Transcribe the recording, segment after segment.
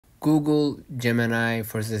Google Gemini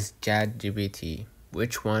versus ChatGPT.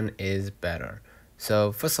 Which one is better?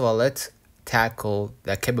 So first of all, let's tackle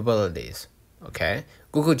the capabilities. Okay,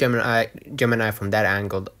 Google Gemini from that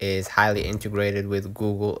angle is highly integrated with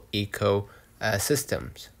Google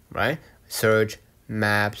systems, right? Search,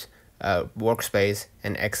 Maps, Workspace,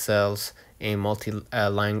 and Excel's in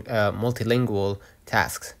multilingual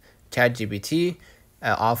tasks. ChatGPT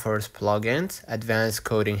offers plugins, advanced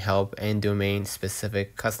coding help, and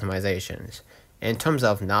domain-specific customizations. In terms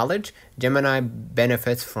of knowledge, Gemini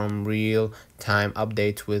benefits from real-time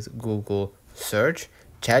updates with Google Search.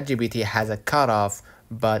 ChatGPT has a cutoff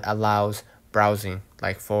but allows browsing,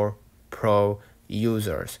 like for pro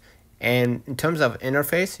users. And in terms of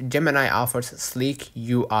interface, Gemini offers sleek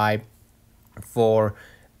UI for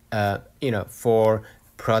for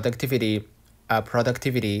productivity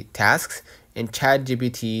tasks, and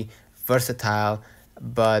ChatGPT versatile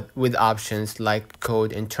but with options like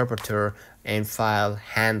code interpreter and file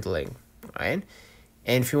handling, right?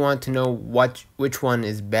 And if you want to know which one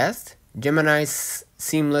is best, Gemini's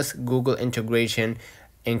seamless Google integration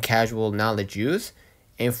and casual knowledge use,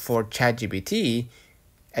 and for ChatGPT,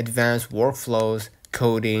 advanced workflows,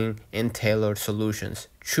 coding, and tailored solutions.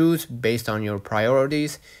 Choose based on your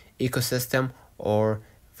priorities, ecosystem, or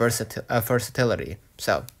versatility.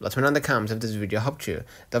 So let me know in the comments if this video helped you.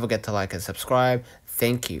 Don't forget to like and subscribe.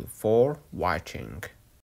 Thank you for watching.